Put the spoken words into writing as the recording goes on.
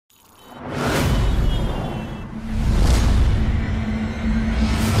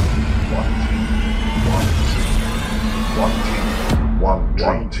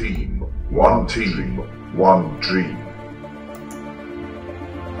one team, one dream.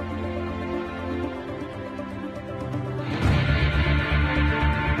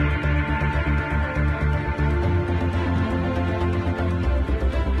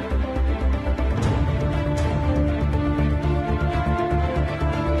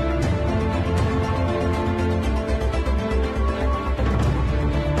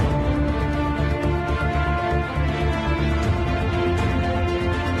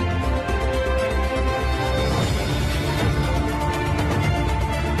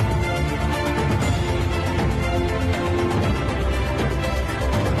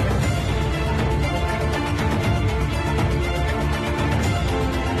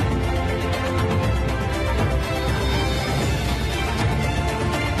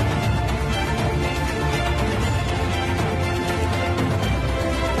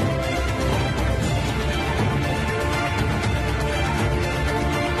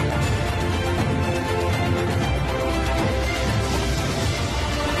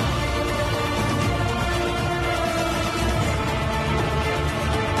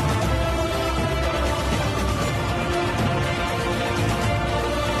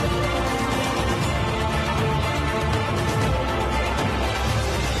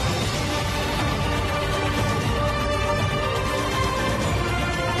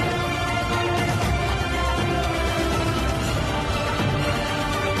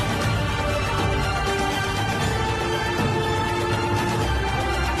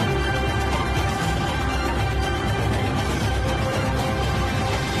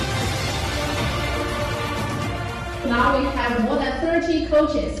 Now we have more than 30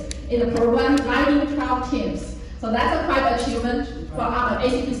 coaches in the program driving 12 teams. So that's a quite achievement for our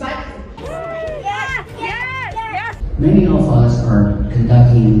ACP side. Many of us are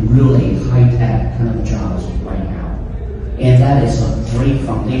conducting really high-tech kind of jobs right now. And that is a great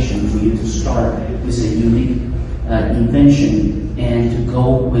foundation for you to start with a unique invention and to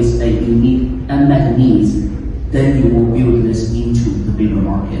go with a unique unmet needs. Then you will build this into the bigger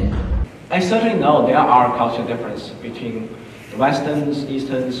market. I certainly know there are cultural differences between Westerns,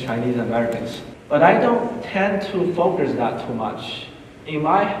 Easterns, Chinese Americans, but I don't tend to focus that too much. In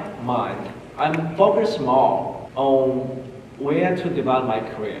my mind, I'm focused more on where to develop my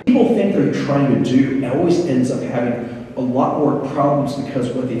career. People think they're trying to do and always ends up having a lot more problems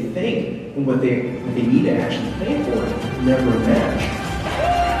because what they think and what they need to actually pay for it never match.